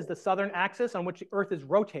Pole is the southern axis on which the Earth is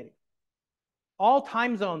rotating. All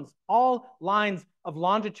time zones, all lines of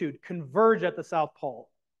longitude converge at the South Pole.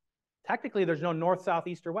 Technically, there's no north, south,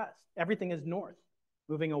 east, or west. Everything is north,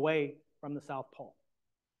 moving away from the South Pole.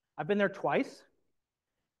 I've been there twice,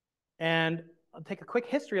 and I'll take a quick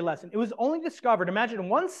history lesson. It was only discovered, imagine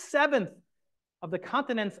 1/7 of the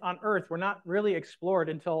continents on Earth were not really explored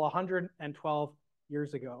until 112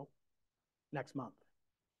 years ago, next month.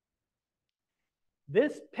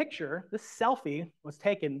 This picture, this selfie, was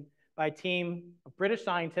taken by a team of British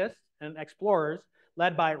scientists and explorers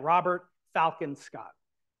led by Robert Falcon Scott.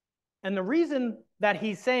 And the reason that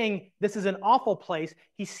he's saying this is an awful place,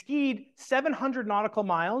 he skied 700 nautical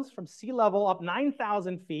miles from sea level up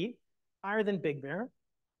 9,000 feet, higher than Big Bear,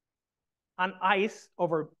 on ice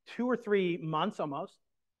over 2 or 3 months almost.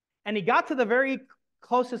 And he got to the very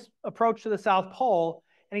closest approach to the South Pole,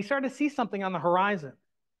 and he started to see something on the horizon.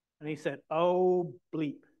 And he said, oh,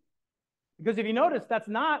 bleep. Because if you notice, that's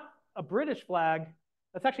not a British flag,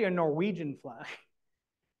 that's actually a Norwegian flag.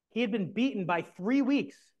 He had been beaten by 3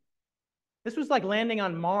 weeks. This was like landing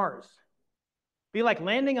on Mars. It'd be like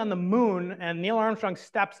landing on the moon and Neil Armstrong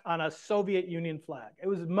steps on a Soviet Union flag. It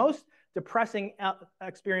was the most depressing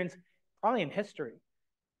experience probably in history.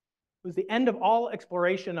 It was the end of all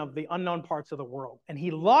exploration of the unknown parts of the world. And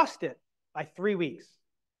he lost it by 3 weeks.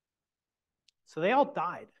 So they all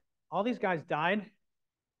died. All these guys died.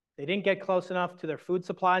 They didn't get close enough to their food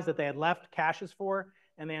supplies that they had left caches for,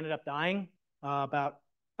 and they ended up dying about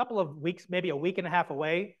a couple of weeks, maybe a week and a half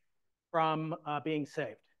away from being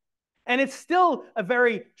saved. And it's still a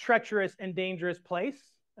very treacherous and dangerous place,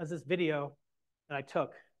 as this video that I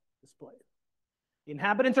took displayed. The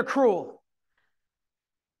inhabitants are cruel.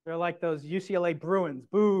 They're like those UCLA Bruins.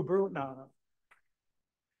 Boo, Bruin. No, no.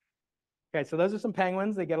 Okay, so those are some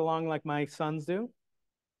penguins. They get along like my sons do.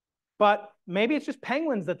 But maybe it's just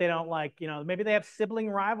penguins that they don't like. You know, maybe they have sibling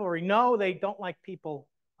rivalry. No, they don't like people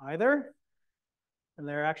either. And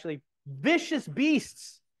they're actually vicious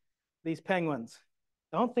beasts, these penguins.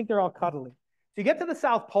 Don't think they're all cuddly. So you get to the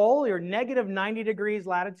South Pole, you're negative 90 degrees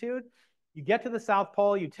latitude. You get to the South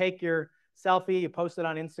Pole, you take your selfie, you post it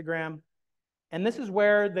on Instagram. And this is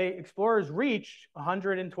where the explorers reached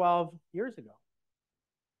 112 years ago.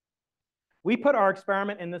 We put our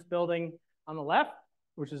experiment in this building on the left,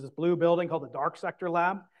 which is this blue building called the Dark Sector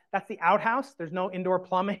Lab. That's the outhouse. There's no indoor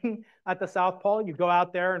plumbing at the South Pole. You go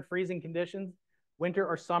out there in freezing conditions, winter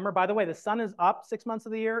or summer. By the way, the sun is up 6 months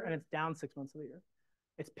of the year and it's down 6 months of the year.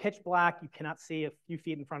 It's pitch black. You cannot see a few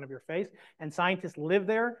feet in front of your face. And scientists live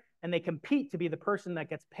there and they compete to be the person that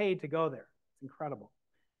gets paid to go there. It's incredible.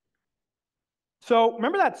 So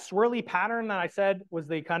remember that swirly pattern that I said was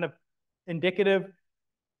the kind of indicative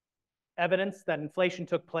evidence that inflation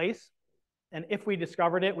took place? And if we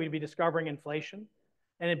discovered it, we'd be discovering inflation.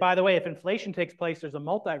 And by the way, if inflation takes place, there's a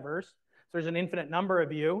multiverse. So there's an infinite number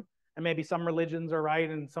of you, and maybe some religions are right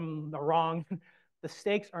and some are wrong. The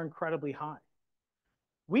stakes are incredibly high.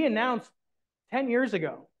 We announced 10 years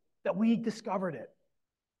ago that we discovered it.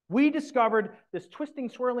 We discovered this twisting,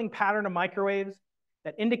 swirling pattern of microwaves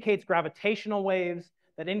that indicates gravitational waves,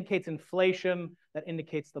 that indicates inflation, that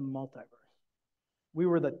indicates the multiverse. We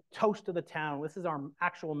were the toast of the town. This is our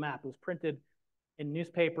actual map. It was printed in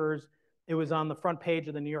newspapers. It was on the front page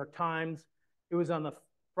of the New York Times. It was on the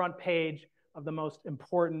front page of the most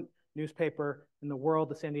important newspaper in the world,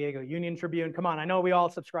 the San Diego Union Tribune. Come on, I know we all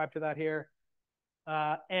subscribe to that here.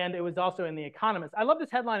 And it was also in The Economist. I love this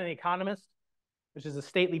headline in The Economist, which is a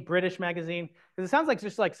stately British magazine, because it sounds like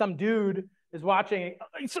just like some dude is watching,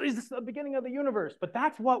 so is this the beginning of the universe? But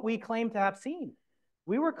that's what we claim to have seen.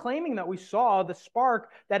 We were claiming that we saw the spark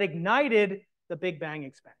that ignited the Big Bang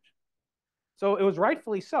expansion. So it was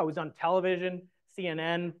rightfully so. It was on television,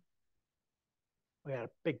 CNN. We had a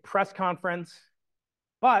big press conference.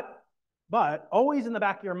 But always in the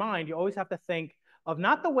back of your mind, you always have to think of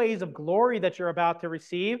not the ways of glory that you're about to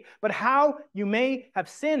receive, but how you may have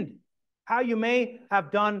sinned, how you may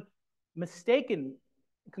have done mistaken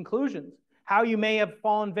conclusions, how you may have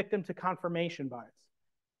fallen victim to confirmation bias.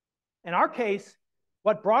 In our case,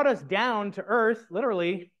 what brought us down to Earth,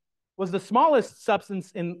 literally, was the smallest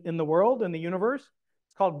substance in the world, in the universe.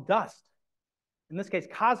 It's called dust. In this case,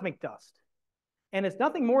 cosmic dust. And it's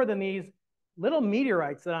nothing more than these little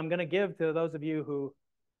meteorites that I'm going to give to those of you who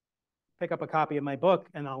pick up a copy of my book,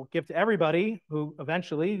 and I'll give to everybody who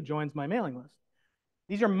eventually joins my mailing list.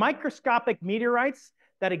 These are microscopic meteorites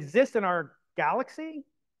that exist in our galaxy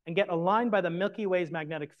and get aligned by the Milky Way's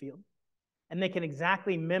magnetic field. And they can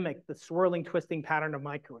exactly mimic the swirling, twisting pattern of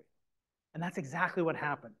microwave. And that's exactly what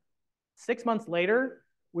happened. 6 months later,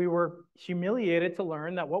 we were humiliated to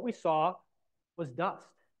learn that what we saw was dust,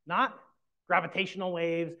 not gravitational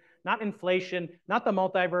waves, not inflation, not the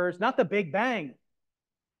multiverse, not the Big Bang.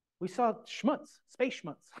 We saw schmutz, space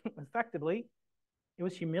schmutz, effectively. It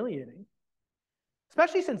was humiliating,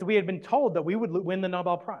 especially since we had been told that we would win the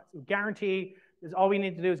Nobel Prize. We guarantee all we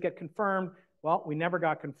need to do is get confirmed. Well, we never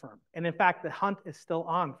got confirmed. And in fact, the hunt is still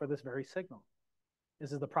on for this very signal.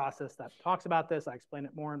 This is the process that talks about this. I explain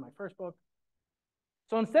it more in my first book.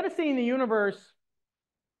 So instead of seeing the universe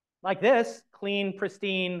like this, clean,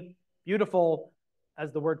 pristine, beautiful,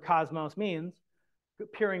 as the word cosmos means,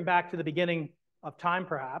 peering back to the beginning of time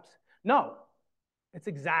perhaps, no, it's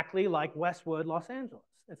exactly like Westwood, Los Angeles.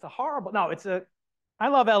 It's a horrible, no, I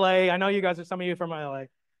love LA. I know you guys are, some of you from LA.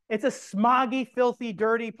 It's a smoggy, filthy,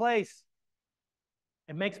 dirty place.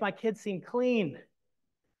 It makes my kids seem clean.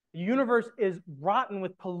 The universe is rotten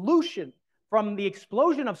with pollution from the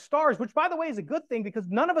explosion of stars, which, by the way, is a good thing because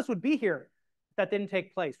none of us would be here if that didn't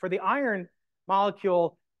take place. For the iron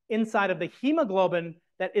molecule inside of the hemoglobin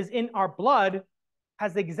that is in our blood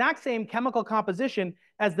has the exact same chemical composition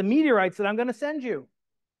as the meteorites that I'm going to send you.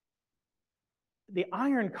 The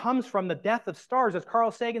iron comes from the death of stars. As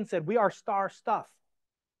Carl Sagan said, we are star stuff.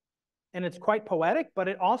 And it's quite poetic, but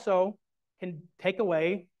it also can take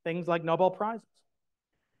away things like Nobel Prizes.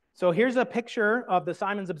 So here's a picture of the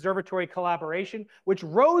Simons Observatory collaboration, which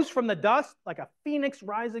rose from the dust like a phoenix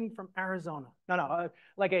rising from Arizona.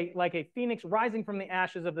 Like a phoenix rising from the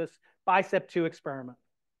ashes of this BICEP2 experiment.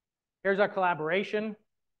 Here's our collaboration.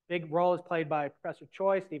 Big role is played by Professor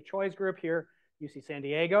Choi, Steve Choi's group here, UC San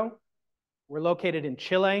Diego. We're located in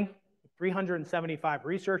Chile, 375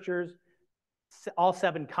 researchers, all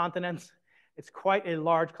 7 continents. It's quite a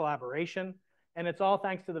large collaboration, and it's all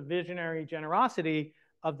thanks to the visionary generosity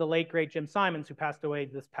of the late, great Jim Simons, who passed away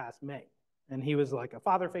this past May. And he was like a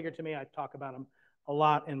father figure to me. I talk about him a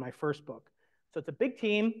lot in my first book. So it's a big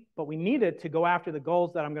team, but we need it to go after the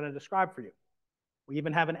goals that I'm going to describe for you. We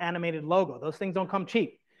even have an animated logo. Those things don't come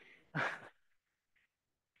cheap.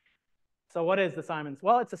 So what is the Simons?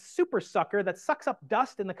 Well, it's a super sucker that sucks up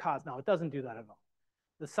dust in the cosmos. No, it doesn't do that at all.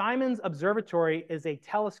 The Simons Observatory is a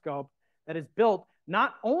telescope that is built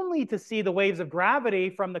not only to see the waves of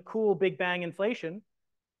gravity from the cool Big Bang inflation,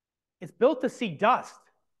 it's built to see dust.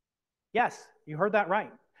 Yes, you heard that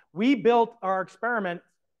right. We built our experiment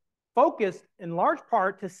focused in large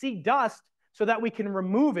part to see dust so that we can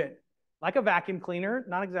remove it like a vacuum cleaner,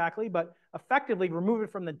 not exactly, but effectively remove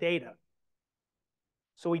it from the data.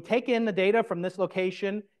 So we take in the data from this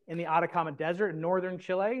location in the Atacama Desert in northern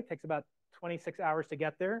Chile. It takes about 26 hours to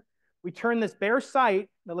get there. We turn this bare site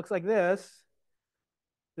that looks like this.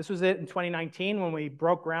 This was it in 2019 when we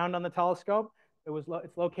broke ground on the telescope.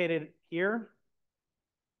 It's located here.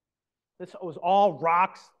 This was all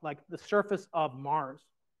rocks, like the surface of Mars.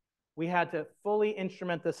 We had to fully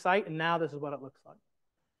instrument the site, and now this is what it looks like.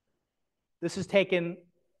 This has taken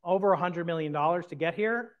over $100 million to get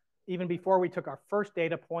here, even before we took our first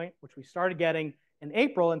data point, which we started getting in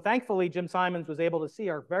April. And thankfully, Jim Simons was able to see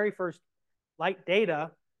our very first light data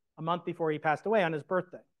a month before he passed away on his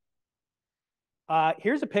birthday.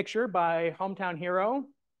 Here's a picture by hometown hero,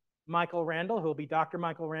 Michael Randall, who will be Dr.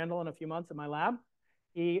 Michael Randall in a few months in my lab.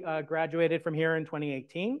 He graduated from here in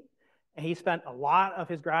 2018, and he spent a lot of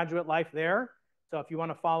his graduate life there. So if you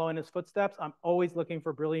want to follow in his footsteps, I'm always looking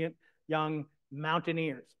for brilliant young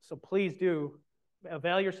mountaineers. So please do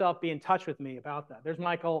avail yourself, be in touch with me about that. There's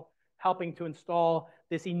Michael helping to install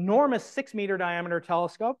this enormous 6-meter diameter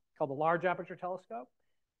telescope called the Large Aperture Telescope.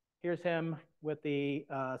 Here's him with the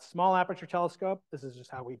Small Aperture Telescope. This is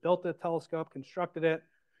just how we built the telescope, constructed it.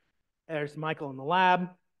 There's Michael in the lab.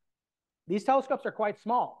 These telescopes are quite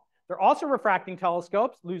small. They're also refracting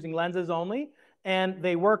telescopes, using lenses only, and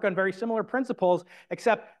they work on very similar principles,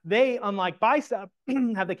 except they, unlike BICEP,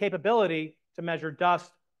 have the capability to measure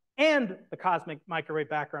dust and the cosmic microwave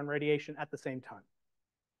background radiation at the same time.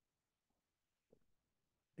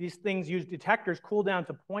 These things use detectors cooled down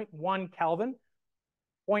to 0.1 Kelvin,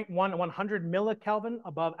 100 millikelvin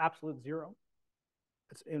above absolute zero.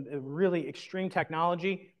 It's a really extreme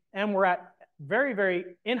technology, and we're at very,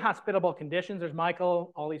 very inhospitable conditions. There's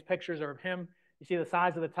Michael. All these pictures are of him. You see the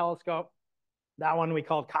size of the telescope. That one we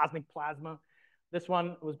called cosmic plasma. This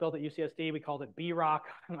one was built at UCSD. We called it B-Rock.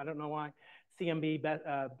 I don't know why.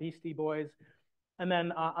 CMB, Beastie Boys. And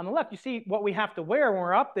then on the left, you see what we have to wear when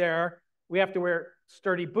we're up there. We have to wear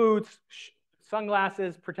sturdy boots,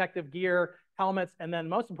 sunglasses, protective gear, helmets, and then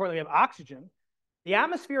most importantly, we have oxygen. The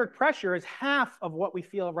atmospheric pressure is half of what we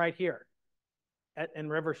feel right here in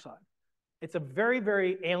Riverside. It's a very,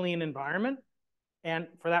 very alien environment. And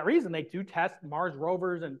for that reason, they do test Mars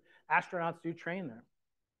rovers and astronauts do train there.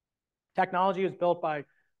 Technology was built by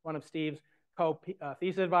one of Steve's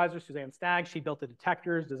co-thesis advisors, Suzanne Stagg. She built the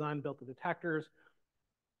detectors, designed, built the detectors,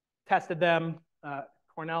 tested them.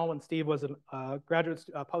 Cornell, when Steve was a graduate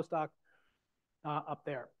postdoc up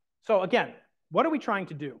there. So again, what are we trying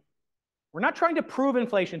to do? We're not trying to prove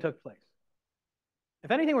inflation took place. If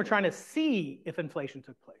anything, we're trying to see if inflation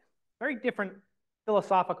took place. Very different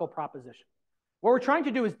philosophical proposition. What we're trying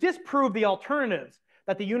to do is disprove the alternatives,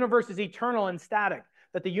 that the universe is eternal and static,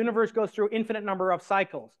 that the universe goes through infinite number of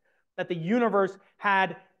cycles, that the universe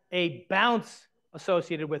had a bounce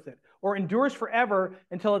associated with it, or endures forever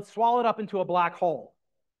until it's swallowed up into a black hole.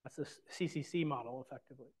 That's the CCC model,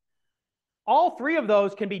 effectively. All three of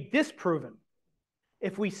those can be disproven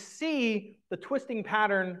if we see the twisting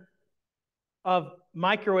pattern of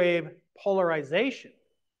microwave polarization.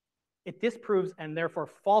 It disproves and therefore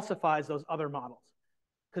falsifies those other models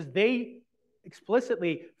because they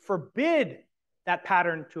explicitly forbid that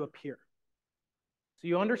pattern to appear. So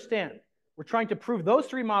you understand, we're trying to prove those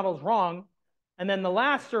three models wrong, and then the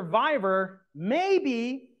last survivor,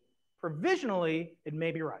 maybe, provisionally, it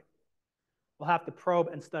may be right. We'll have to probe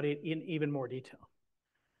and study it in even more detail.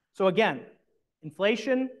 So again,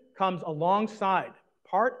 inflation comes alongside,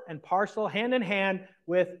 part and parcel, hand in hand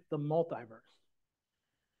with the multiverse.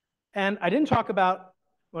 And I didn't talk about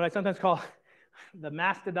what I sometimes call the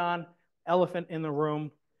mastodon elephant in the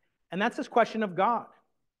room, and that's this question of God.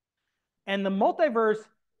 And the multiverse,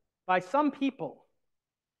 by some people,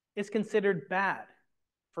 is considered bad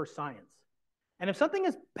for science. And if something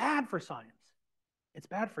is bad for science, it's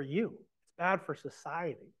bad for you. It's bad for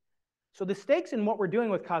society. So the stakes in what we're doing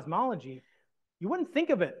with cosmology, you wouldn't think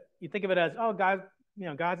of it. You think of it as, oh, guys,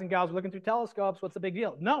 guys and gals looking through telescopes. What's the big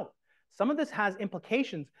deal? No, some of this has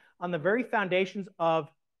implications on the very foundations of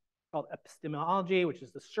called epistemology, which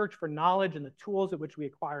is the search for knowledge and the tools at which we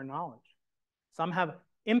acquire knowledge. Some have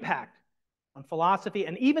impact on philosophy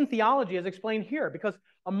and even theology, as explained here, because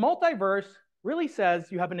a multiverse really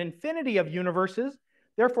says you have an infinity of universes.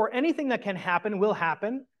 Therefore, anything that can happen will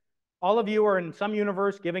happen. All of you are in some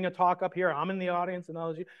universe giving a talk up here. I'm in the audience, and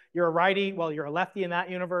others, you're a righty. Well, you're a lefty in that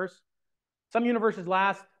universe. Some universes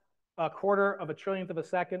last a quarter of a trillionth of a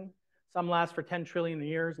second. Some last for 10 trillion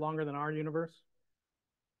years, longer than our universe.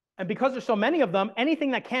 And because there's so many of them,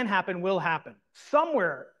 anything that can happen will happen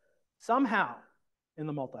somewhere, somehow in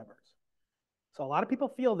the multiverse. So a lot of people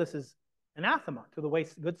feel this is anathema to the way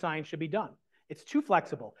good science should be done. It's too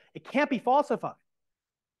flexible. It can't be falsified.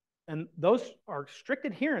 And those are strict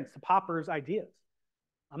adherents to Popper's ideas.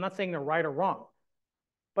 I'm not saying they're right or wrong.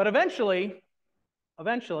 But eventually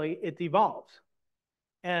it devolves.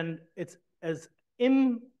 And it's as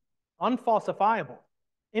unfalsifiable,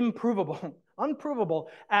 unprovable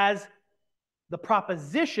as the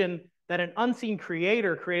proposition that an unseen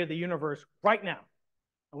creator created the universe right now.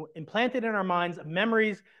 Implanted in our minds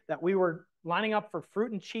memories that we were lining up for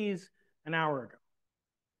fruit and cheese an hour ago.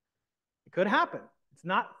 It could happen. It's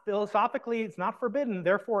not philosophically, it's not forbidden,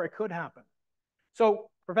 therefore it could happen. So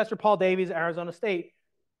Professor Paul Davies, Arizona State,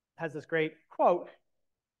 has this great quote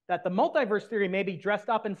that the multiverse theory may be dressed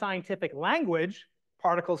up in scientific language,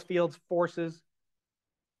 particles, fields, forces,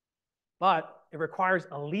 but it requires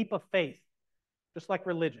a leap of faith, just like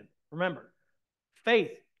religion. Remember,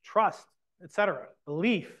 faith, trust, etc.,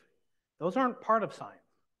 belief, those aren't part of science.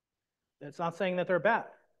 It's not saying that they're bad,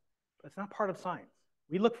 but it's not part of science.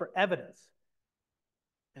 We look for evidence,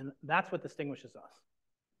 and that's what distinguishes us.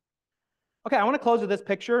 Okay, I want to close with this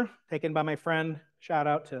picture taken by my friend. Shout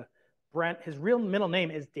out to Brent. His real middle name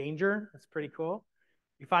is Danger. That's pretty cool.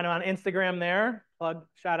 You find him on Instagram there. Plug,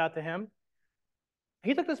 shout out to him.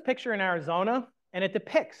 He took this picture in Arizona, and it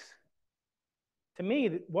depicts, to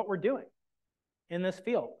me, what we're doing in this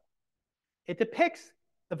field. It depicts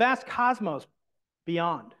the vast cosmos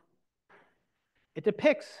beyond. It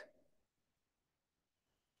depicts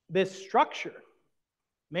this structure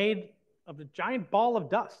made of a giant ball of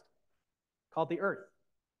dust called the Earth.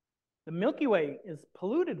 The Milky Way is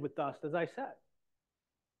polluted with dust, as I said.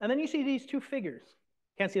 And then you see these two figures.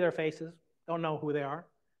 Can't see their faces, don't know who they are.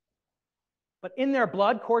 But in their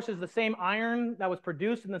blood courses the same iron that was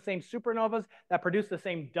produced in the same supernovas, that produced the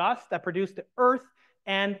same dust, that produced the Earth,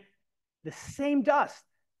 and the same dust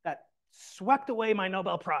that swept away my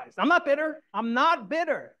Nobel Prize. I'm not bitter. I'm not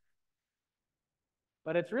bitter.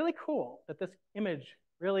 But it's really cool that this image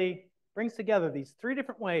really brings together these three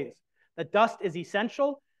different ways that dust is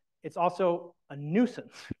essential. It's also a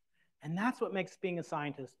nuisance. And that's what makes being a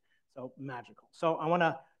scientist so magical. So I want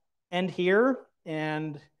to end here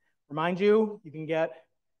and remind you, you can get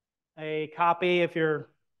a copy if you're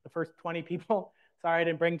the first 20 people. Sorry, I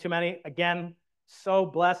didn't bring too many. Again, so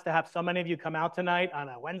blessed to have so many of you come out tonight on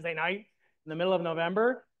a Wednesday night in the middle of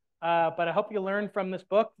November. But I hope you learn from this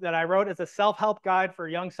book that I wrote as a self-help guide for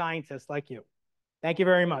young scientists like you. Thank you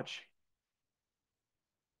very much.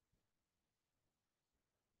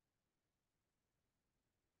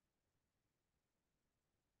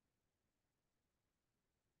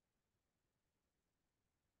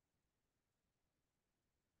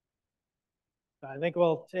 I think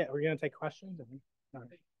we're going to take questions.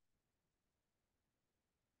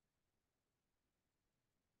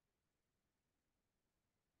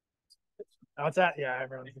 Oh, it's that? Yeah,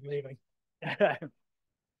 everyone's leaving. Thanks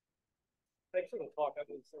for the talk.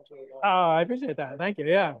 Oh, I appreciate that. Thank you.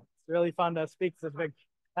 Yeah, it's really fun to speak to this big.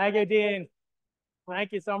 Thank you, Dean.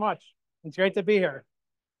 Thank you so much. It's great to be here.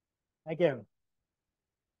 Thank you.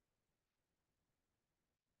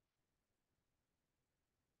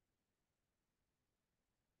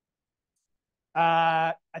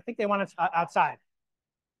 I think they want us outside.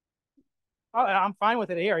 Oh, I'm fine with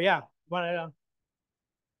it here. Yeah. Want to?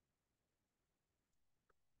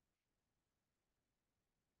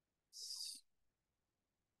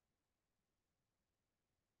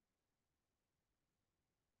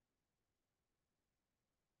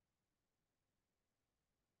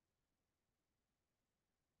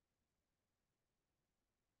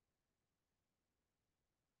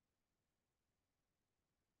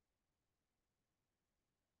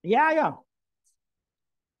 Yeah, yeah.